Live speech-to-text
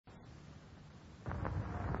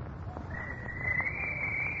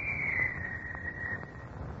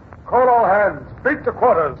Call all hands. Beat to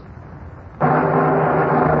quarters.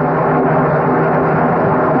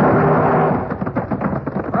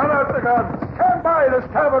 Run out the guns. Stand by the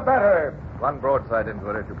starboard battery. One broadside into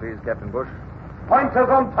her, if you please, Captain Bush. Pointers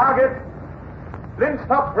on target.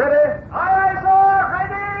 Linstock ready. Aye, sir.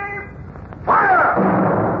 Ready. Fire!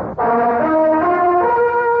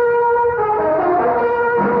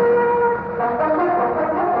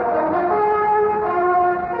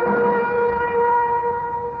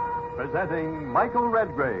 Presenting Michael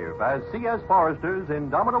Redgrave as C.S. Forrester's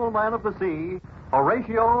Indomitable Man of the Sea,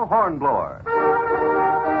 Horatio Hornblower.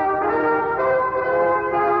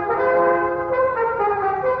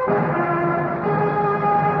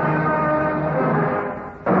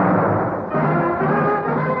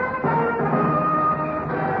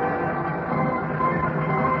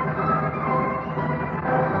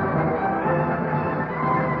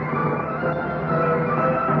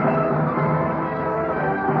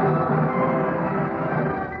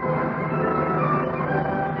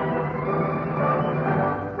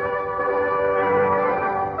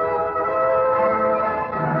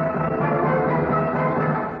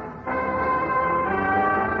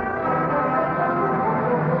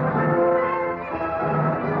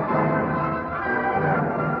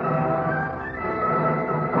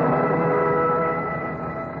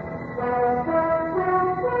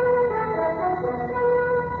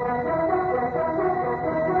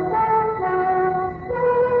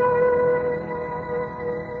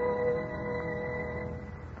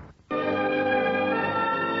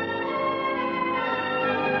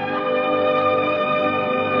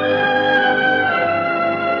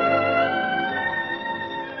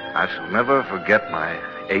 I shall never forget my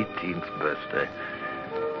 18th birthday.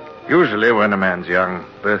 Usually, when a man's young,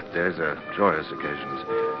 birthdays are joyous occasions.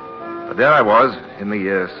 But there I was, in the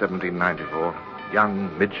year 1794,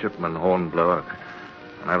 young midshipman Hornblower,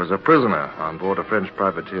 and I was a prisoner on board a French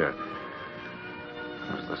privateer.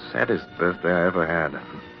 It was the saddest birthday I ever had.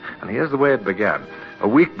 And here's the way it began. A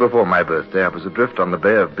week before my birthday, I was adrift on the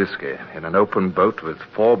Bay of Biscay in an open boat with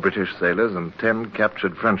 4 British sailors and 10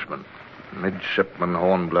 captured Frenchmen. Midshipman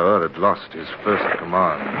Hornblower had lost his first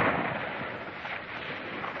command.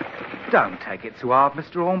 Don't take it too hard,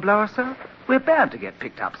 Mr. Hornblower, sir. We're bound to get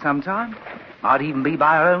picked up sometime. Might even be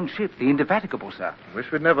by our own ship, the Indefatigable, sir. Wish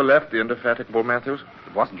we'd never left the Indefatigable, Matthews.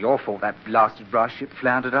 It wasn't your fault that blasted brass ship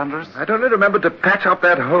floundered under us. I'd only remembered to patch up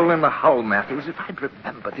that hole in the hull, Matthews, if I'd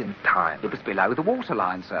remembered in time. It was below the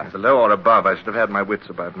waterline, sir. Below or above, I should have had my wits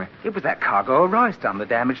about me. It was that cargo of rice done the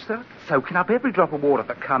damage, sir, soaking up every drop of water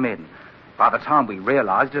that come in. By the time we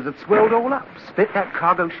realized it had swelled all up, split that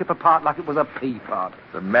cargo ship apart like it was a pea pod.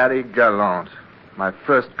 The Mary Gallant, my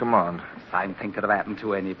first command. Same thing could have happened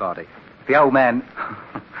to anybody. The old man,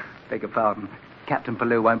 beg your pardon, Captain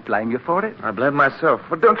Pellew won't blame you for it. I blame myself.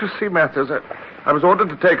 But don't you see, Matthews, I was ordered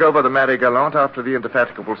to take over the Mary Gallant after the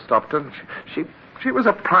Indefatigable stopped her. She was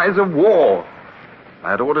a prize of war. I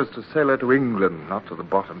had orders to sail her to England, not to the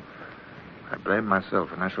bottom. I blame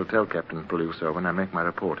myself, and I shall tell Captain Pellew so when I make my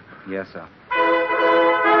report. Yes, sir.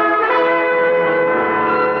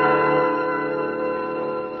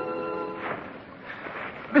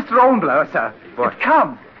 Mr. Hornblower, sir. What? It's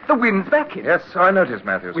come. The wind's backing. Yes, so I noticed,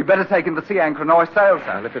 Matthews. We'd better take in the sea anchor and hoist sail,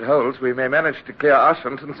 sir. Well, if it holds, we may manage to clear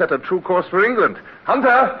Ushant and set a true course for England. Hunter!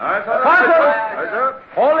 Aye, sir. Hunter! Aye, sir.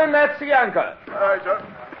 Haul in that sea anchor. Aye, sir.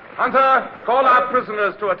 Hunter, call our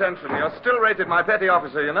prisoners to attention. You're still rated my petty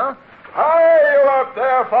officer, you know. Hi, you up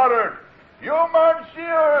there, Father. You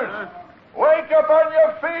monsieurs. Wake up on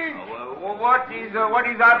your feet. What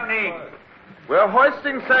is happening? We're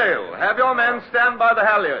hoisting sail. Have your men stand by the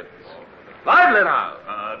halyards. Lively now.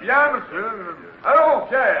 Bien, monsieur. Hello,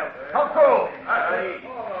 Pierre. Council.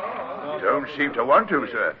 Don't seem to want to,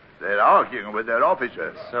 sir. They're arguing with their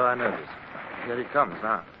officers. So I noticed. Here he comes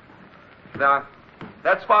now. Now,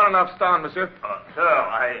 that's far enough starn, monsieur. Sir,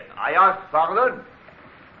 I ask pardon.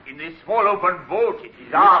 In this small open boat, it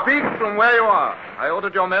is You speak from where you are. I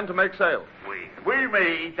ordered your men to make sail. We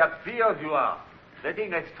may, it appears you are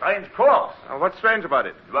setting a strange course. What's strange about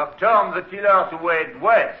it? You have turned the tiller to head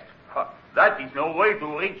west. That is no way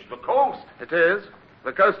to reach the coast. It is.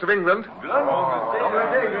 The coast of England.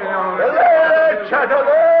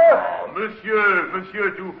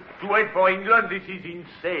 Monsieur, to head for England, this is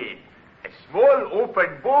insane. A small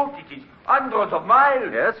open boat, it is hundreds of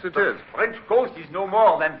miles. Yes, it is. French coast is no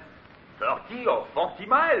more than 30 or 40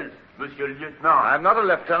 miles, Monsieur le Lieutenant. I'm not a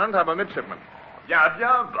lieutenant, I'm a midshipman.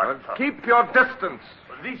 Bien, but... Keep your distance.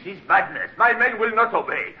 This is madness. My men will not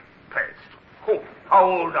obey. Pest. Oh, how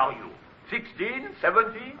old are you? 16,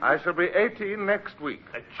 17? I shall be 18 next week.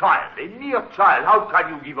 A child, a mere child. How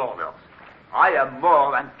can you give orders? I am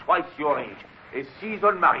more than twice your age, a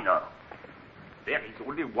seasoned mariner. There is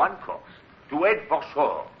only one course, to head for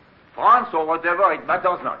shore. France or whatever, it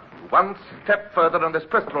matters not. One step further and this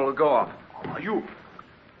pistol will go off. You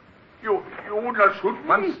would not shoot me?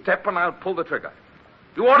 One step and I'll pull the trigger.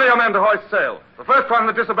 You order your men to hoist sail. The first one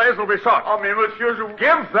that disobeys will be shot. Oh, mais monsieur,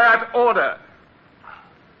 Give that order.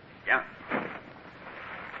 Bien.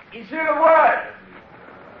 Ici le voile.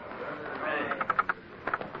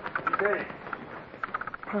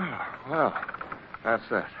 Well, that's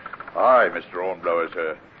that. Aye, Mr. Hornblower,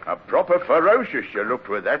 sir. A proper ferocious you looked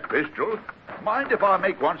with that pistol. Mind if I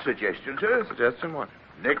make one suggestion, sir? Suggestion what?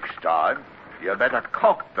 Next time, you better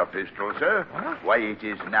cock the pistol, sir. What? Way it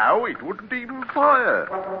is now, it wouldn't even fire.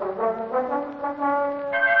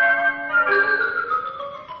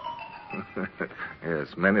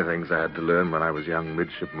 Yes, many things I had to learn when I was young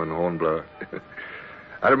midshipman Hornblower.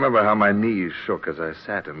 I remember how my knees shook as I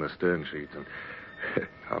sat in the stern sheets, and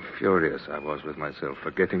how furious I was with myself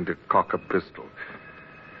for getting to cock a pistol.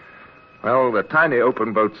 Well, the tiny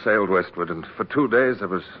open boat sailed westward, and for 2 days there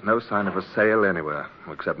was no sign of a sail anywhere,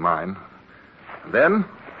 except mine. And then,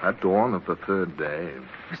 at dawn of the third day...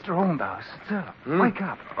 Mr. Hornblower, sir, wake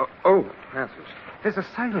up. Oh, Matthews. There's a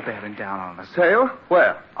sail bearing down on us. Sail?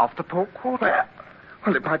 Where? Off the port quarter. Where?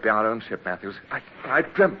 Well, it might be our own ship, Matthews. I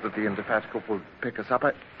dreamt that the Indefatigable would pick us up.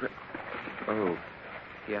 Oh.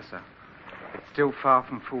 Yes, sir. It's still far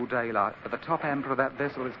from full daylight, but the top amber of that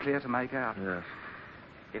vessel is clear to make out. Yes.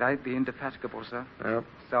 It ain't the Indefatigable, sir. Yep.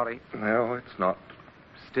 Sorry. No, it's not.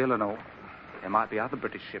 Still and all, there might be other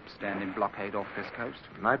British ships standing blockade off this coast.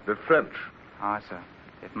 It might be French. Aye, sir.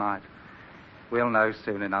 It might. We'll know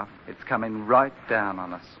soon enough. It's coming right down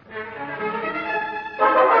on us.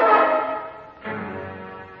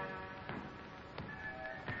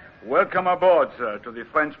 Welcome aboard, sir, to the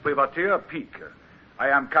French privateer Pique. I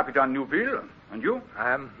am Captain Neuville, and you?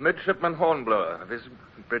 I am Midshipman Hornblower of His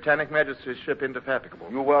Britannic Majesty's ship Indefatigable.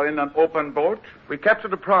 You were in an open boat? We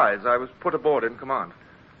captured a prize. I was put aboard in command.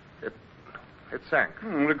 It sank.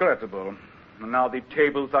 Regrettable. Now the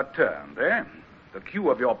tables are turned, eh? The crew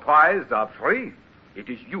of your prize are free. It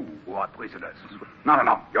is you who are prisoners.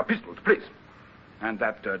 No. Your pistols, please. And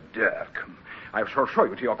that dirk. I shall show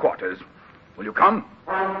you to your quarters. Will you come?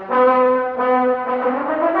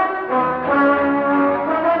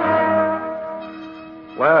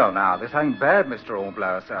 Well, now, this ain't bad, Mr.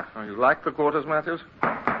 Hornblower, sir. Oh, you like the quarters, Matthews?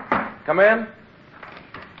 Come in.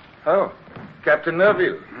 Oh, Captain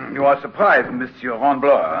Neuville. You are surprised, Monsieur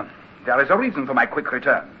Hornblower. There is a reason for my quick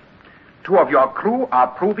return. 2 of your crew are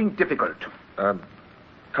proving difficult.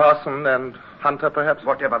 Carson and Hunter, perhaps?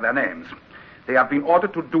 Whatever their names. They have been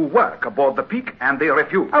ordered to do work aboard the Pique, and they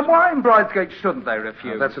refuse. And why in Bridesgate shouldn't they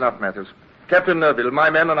refuse? That's enough, Matthews. Captain Neuville,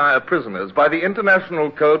 my men and I are prisoners by the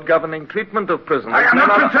international code governing treatment of prisoners. I am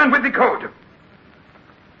not concerned with the code.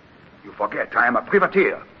 You forget I am a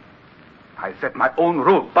privateer. I set my own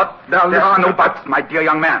rules. But now there are no buts, my dear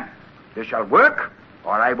young man. They shall work,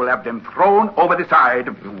 or I will have them thrown over the side.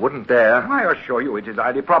 You wouldn't dare. I assure you it is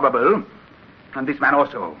highly probable. And this man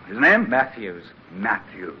also. His name? Matthews.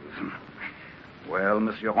 Matthews. Well,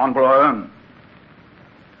 Monsieur Hornblower.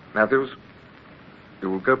 Matthews, you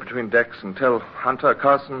will go between decks and tell Hunter,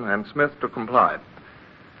 Carson, and Smith to comply.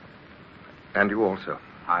 And you also.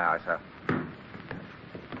 Aye, sir.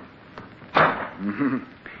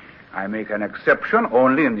 I make an exception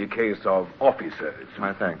only in the case of officers.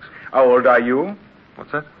 My thanks. How old are you?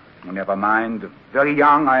 What's that? Never mind. Very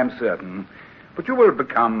young, I am certain. But you will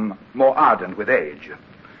become more ardent with age.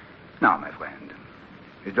 Now, my friend,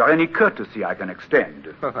 is there any courtesy I can extend?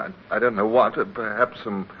 I don't know what. Perhaps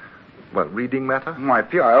some, reading matter? I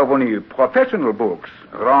fear I have only professional books.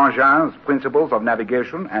 Rangin's Principles of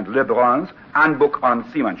Navigation and Lebrun's Handbook on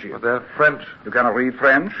Seamanship. Well, they're French. You cannot read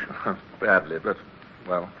French? Badly, but,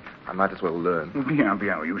 I might as well learn. Bien.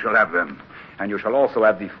 You shall have them. And you shall also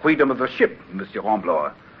have the freedom of the ship, Monsieur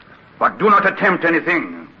Hornblower. But do not attempt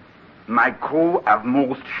anything. My crew have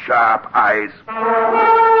most sharp eyes.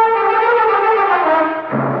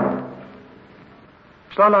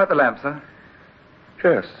 Shall I light the lamp, sir?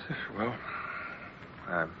 Yes,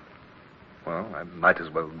 I might as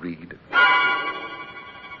well read.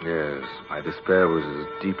 Yes, my despair was as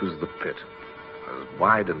deep as the pit, as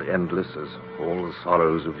wide and endless as all the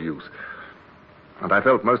sorrows of youth. And I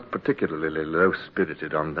felt most particularly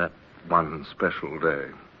low-spirited on that one special day.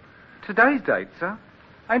 Today's date, sir?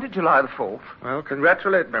 Ain't it July the 4th? Well,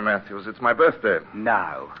 congratulate me, Matthews. It's my birthday.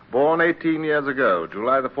 No. Born 18 years ago,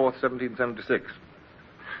 July the 4th, 1776.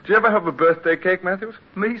 Do you ever have a birthday cake, Matthews?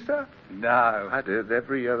 Me, sir? No. I did,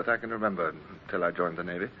 every year that I can remember, until I joined the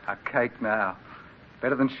Navy. A cake now.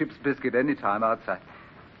 Better than ship's biscuit any time, I'd say.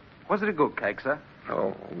 Was it a good cake, sir?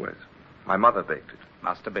 Oh, always. My mother baked it.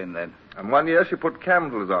 Must have been then. And one year she put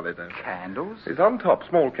candles on it. Candles? It's on top,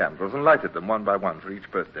 small candles, and lighted them one by one for each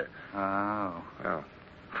birthday. Oh. Well,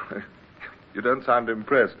 you don't sound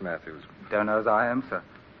impressed, Matthews. Don't know as I am, sir.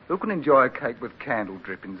 Who can enjoy a cake with candle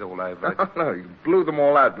drippings all over it? No, you blew them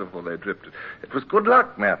all out before they dripped. It was good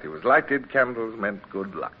luck, Matthews. Lighted candles meant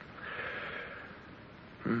good luck.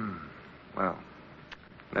 Well,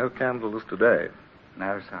 no candles today.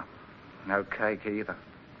 No, sir. No cake either.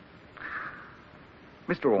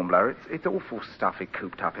 Mr. Hornblower, it's awful stuffy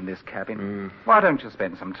cooped up in this cabin. Why don't you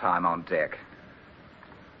spend some time on deck?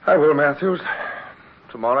 I will, Matthews.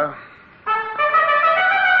 Tomorrow.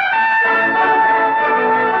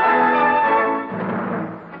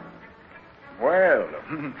 Well,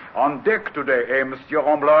 on deck today, Monsieur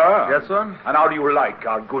Hornblower? Yes, sir? And how do you like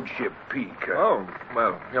our good ship, Peak? Oh,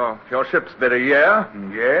 well, your ship's been a year.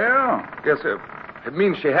 Yeah? Yes, sir. It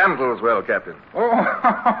means she handles well, Captain.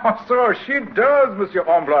 Oh, so she does, Monsieur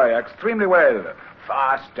Hornblower, extremely well.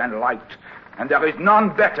 Fast and light. And there is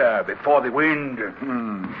none better before the wind.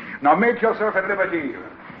 Now make yourself at liberty.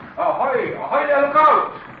 Ahoy! Ahoy there, look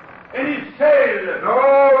out! Any sail?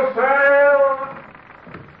 No sail!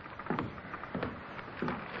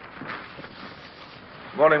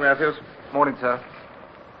 Morning, Matthews. Morning, sir.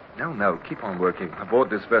 No, keep on working. Aboard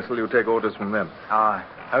this vessel, you take orders from them. Aye.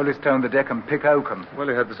 Holystone the deck and pick oakum. Well,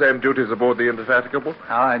 he had the same duties aboard the Indefatigable.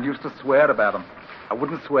 Aye, and used to swear about them. I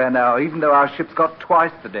wouldn't swear now, even though our ship's got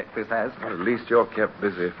twice the deck this has. Well, at least you're kept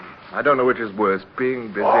busy. I don't know which is worse, being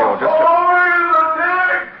busy or just... the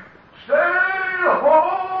deck! Sail!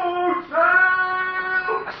 Ho!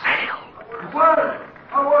 Sail! A sail! What?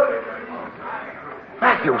 How was it?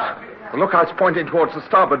 Matthews! The lookout's pointing towards the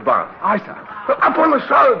starboard bow. Aye, sir. Up on the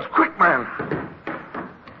shrouds! Quick, man!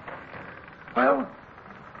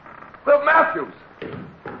 Well, Matthews!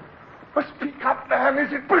 Well, speak up, man.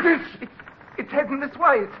 Is it British? It's heading this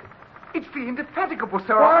way. It's the Indefatigable,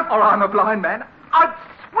 sir. What? Or I'm a blind man. I'd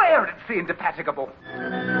swear it's the Indefatigable.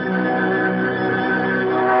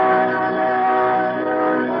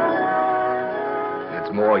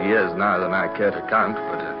 It's more years now than I care to count,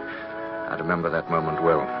 but I remember that moment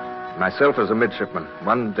well. Myself as a midshipman,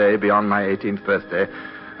 one day beyond my 18th birthday,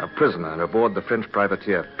 a prisoner aboard the French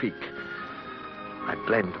privateer Pique. I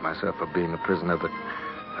blamed myself for being a prisoner, but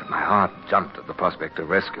my heart jumped at the prospect of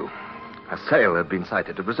rescue. A sail had been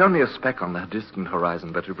sighted. It was only a speck on the distant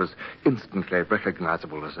horizon, but it was instantly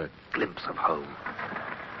recognizable as a glimpse of home.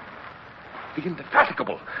 The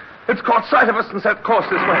Indefatigable! It's caught sight of us and set course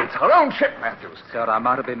this way. It's our own ship, Matthews. Sir, I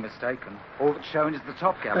might have been mistaken. All that's showing is the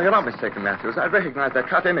top No, gallery. you're not mistaken, Matthews. I'd recognize that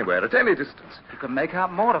cut anywhere, at any distance. You can make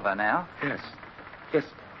out more of her now. Yes.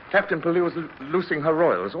 Captain Pellew's loosing her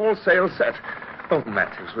royals, all sails set. Oh,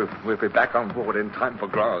 Matthews, we'll be back on board in time for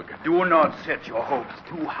grog. Do not set your hopes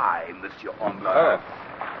too high, Monsieur Hornblower.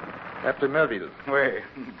 Captain Melville. Wait.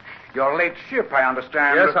 Your late ship, I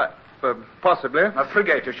understand. Yes, possibly. A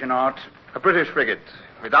frigate, is she not? A British frigate.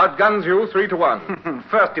 Without guns, you 3-1.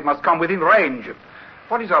 First, it must come within range.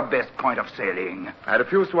 What is our best point of sailing? I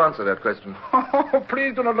refuse to answer that question. Oh,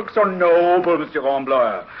 please do not look so noble, Monsieur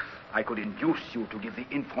Hornblower. I could induce you to give the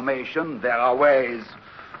information. There are ways.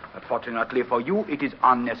 But fortunately for you, it is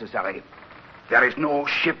unnecessary. There is no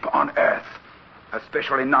ship on earth,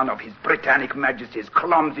 especially none of His Britannic Majesty's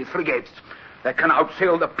clumsy frigates, that can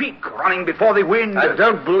outsail the Peak running before the wind. I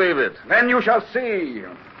don't believe it. Then you shall see.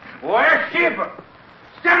 Where's ship?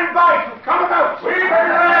 Stand by to come about. We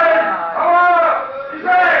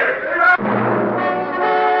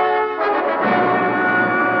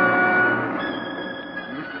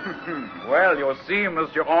Well, you see,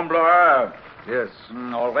 Monsieur Hornblower. Yes.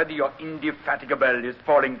 Already your Indefatigable is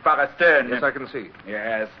falling far astern. Yes, I can see.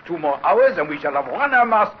 Yes, 2 more hours and we shall have run our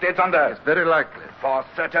mastheads under. It's very likely. For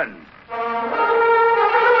certain.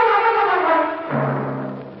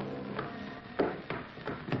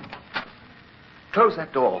 Close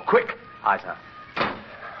that door, quick. Aye, sir.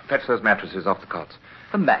 Fetch those mattresses off the cots.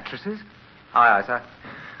 The mattresses? Aye, sir.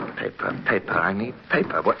 Paper. I need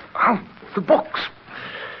paper. What? Oh, the books.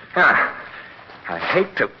 I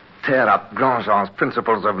hate to tear up Grandjean's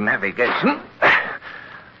principles of navigation.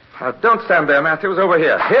 Don't stand there, Matthews. Over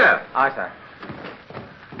here. Here. Aye, sir.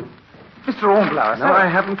 Mr. Hornblower, sir. No, I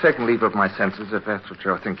haven't taken leave of my senses, if that's what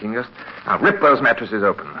you're thinking. Just now, rip those mattresses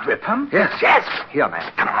open. Rip them? Yes. Here,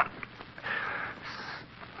 man. Come on.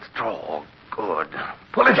 Straw. Good.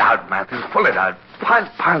 Pull it out, Matthews. Pull it out.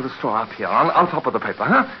 Pile the straw up here on top of the paper,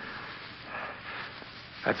 huh?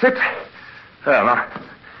 That's it. There,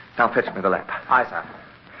 now fetch me the lamp. Aye, sir.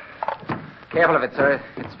 Careful of it, sir.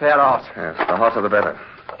 It's fair hot. Yes, the hotter the better.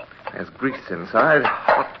 There's grease inside,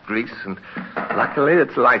 hot grease, and luckily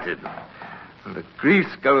it's lighted. And the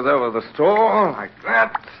grease goes over the straw like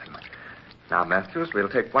that. Now, Matthews, we'll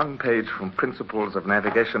take one page from Principles of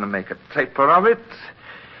Navigation and make a taper of it.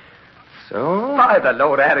 So... By the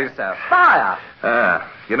Lord Harry, sir. Fire!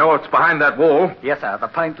 You know what's behind that wall? Yes, sir, the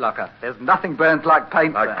paint locker. There's nothing burns like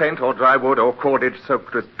paint, Like sir. paint or dry wood or cordage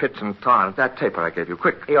soaked with pitch and tar. That taper I gave you,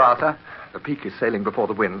 quick. Here you are, sir. The Peak is sailing before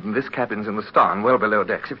the wind, and this cabin's in the starn, well below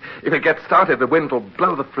decks. If it gets started, the wind will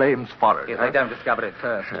blow the flames forward. If they don't discover it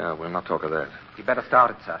first. Yeah, we'll not talk of that. You better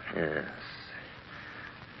start it, sir. Yes.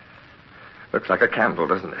 Looks like a candle,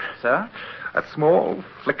 doesn't it? Sir? A small,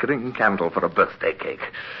 flickering candle for a birthday cake.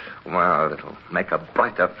 Well, it'll make a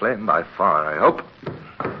brighter flame by far, I hope.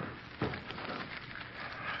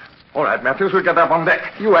 All right, Matthews, we'll get up on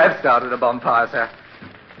deck. You have started a bonfire, sir.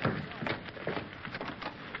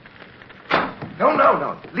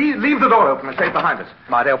 No. Leave the door open and stay behind us.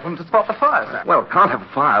 Might help them to spot the fire, sir. Well, can't have a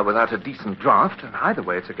fire without a decent draft, and either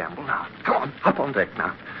way it's a gamble. Now, come on, up on deck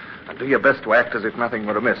now. And do your best to act as if nothing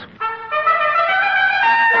were amiss.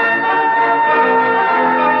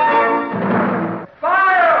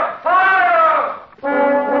 Fire! Fire!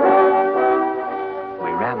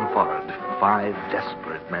 We ran forward, 5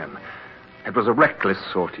 desperate men. It was a reckless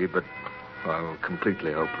sortie, but, well,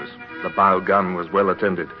 completely hopeless. The bow gun was well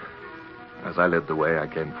attended. As I led the way, I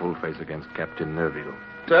came full face against Captain Nerville.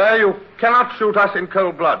 Sir, you cannot shoot us in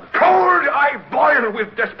cold blood. Cold, I boil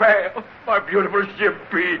with despair. My beautiful ship,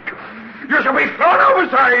 Peak. You shall be thrown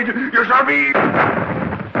overside. You shall be...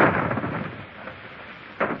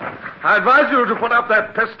 I advise you to put up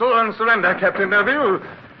that pistol and surrender, Captain Nerville.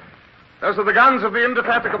 Those are the guns of the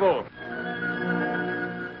Indefatigable.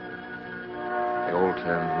 They all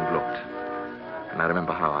turned and looked. And I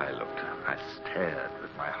remember how I looked. I stared with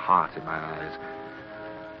my heart in my eyes.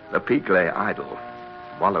 The Peak lay idle,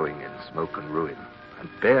 wallowing in smoke and ruin, and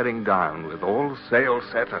bearing down with all sail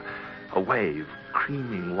set, a wave,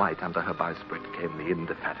 creaming white under her bowsprit, came the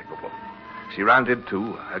Indefatigable. She rounded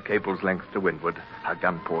to, her cable's length to windward, her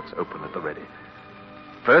gun ports open at the ready.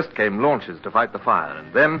 First came launches to fight the fire,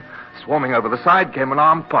 and then, swarming over the side, came an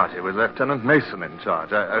armed party with Lieutenant Mason in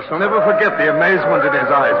charge. I shall never forget the amazement in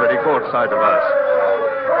his eyes when he caught sight of us.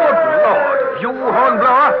 Good Lord! You,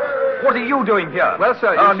 Hornblower? What are you doing here? Well,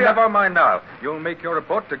 sir, Oh, never mind now. You'll make your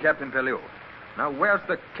report to Captain Pellew. Now, where's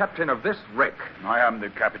the captain of this wreck? I am the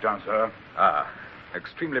captain, sir. Ah,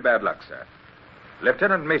 extremely bad luck, sir.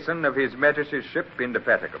 Lieutenant Mason of His Majesty's ship,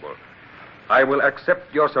 Indefatigable. I will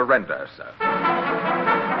accept your surrender, sir.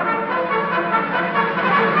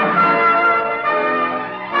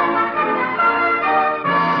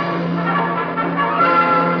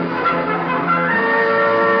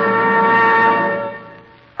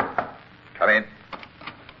 Come in.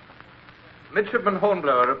 Midshipman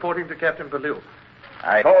Hornblower reporting to Captain Pellew.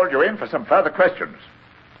 I called you in for some further questions.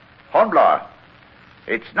 Hornblower,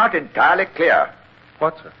 it's not entirely clear.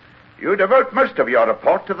 What, sir? You devote most of your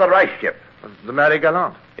report to the Rice ship. The Mary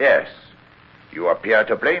Gallant. Yes. You appear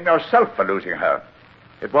to blame yourself for losing her.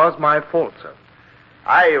 It was my fault, sir.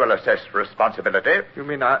 I will assess responsibility. You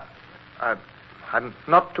mean I'm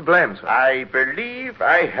not to blame, sir? I believe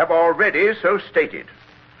I have already so stated.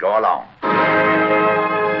 Go along.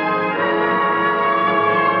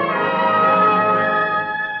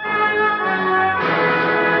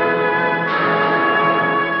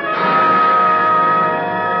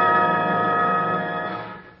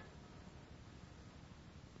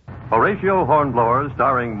 Horatio Hornblower,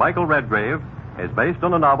 starring Michael Redgrave, is based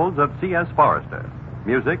on the novels of C.S. Forrester.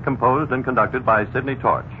 Music composed and conducted by Sidney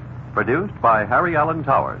Torch. Produced by Harry Allen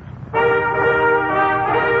Towers.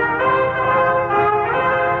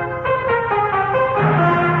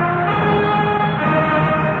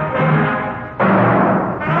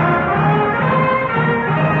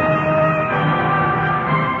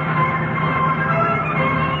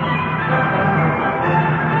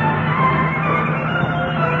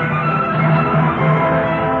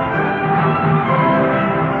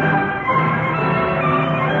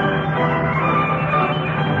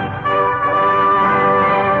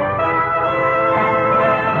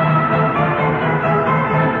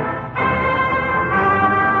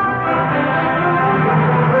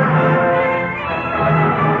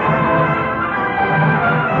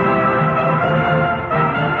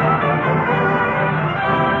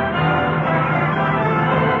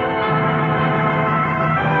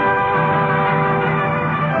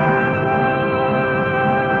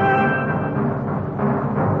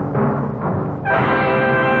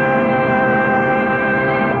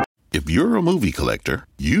 If you're a movie collector,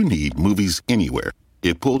 you need Movies Anywhere.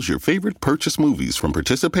 It pulls your favorite purchase movies from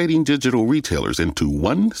participating digital retailers into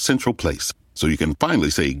one central place, so you can finally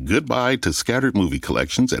say goodbye to scattered movie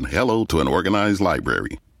collections and hello to an organized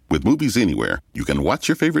library. With Movies Anywhere, you can watch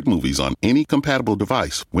your favorite movies on any compatible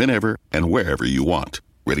device, whenever and wherever you want.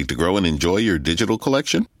 Ready to grow and enjoy your digital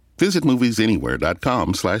collection? Visit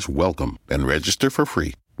moviesanywhere.com/welcome and register for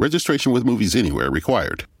free. Registration with Movies Anywhere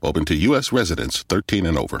required. Open to U.S. residents 13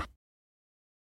 and over.